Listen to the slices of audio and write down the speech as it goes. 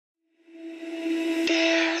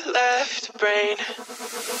brain.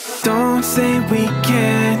 Don't say we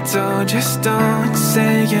can't, oh, just don't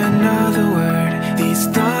say another word. These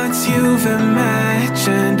thoughts you've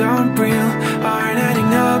imagined aren't real, aren't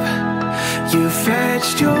adding up. You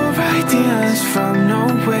fetched your ideas from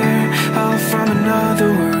nowhere, all from another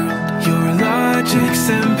world. Your logic's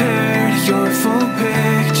impaired, your full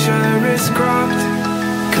picture is cropped.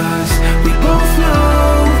 Cause we both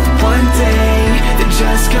know that one day they're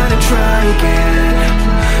just gonna try again.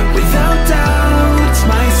 Without doubt,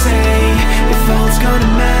 might say if all's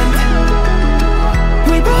gonna mend.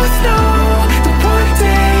 We both know that one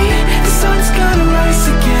day the sun's gonna rise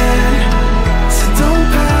again. So don't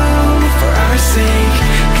pout for our sake,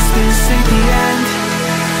 cause this ain't the end.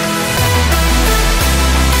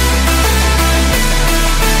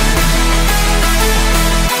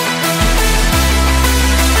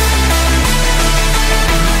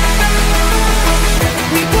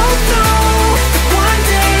 We both know that one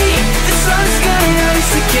day the sun's gonna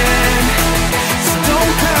rise again. So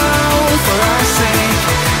don't pout for our sake,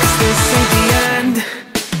 cause this ain't the end.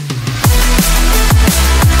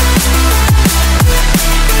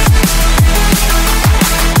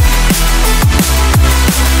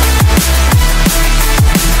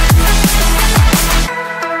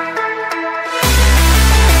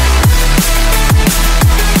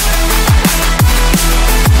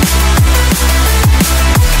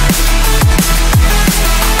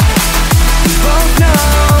 We both know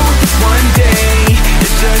that one day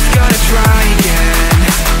they're just gonna try again.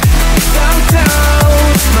 Without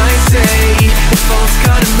doubt, might say if all's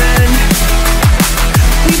gonna mend.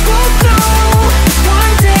 We both know that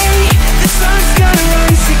one day the sun's gonna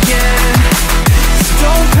rise again. So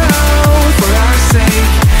don't pout for our sake,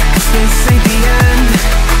 cause this ain't the end.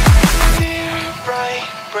 Dear bright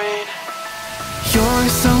brain, you're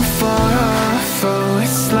so far off, oh,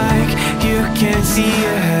 it's like you can't see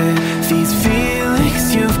ahead. These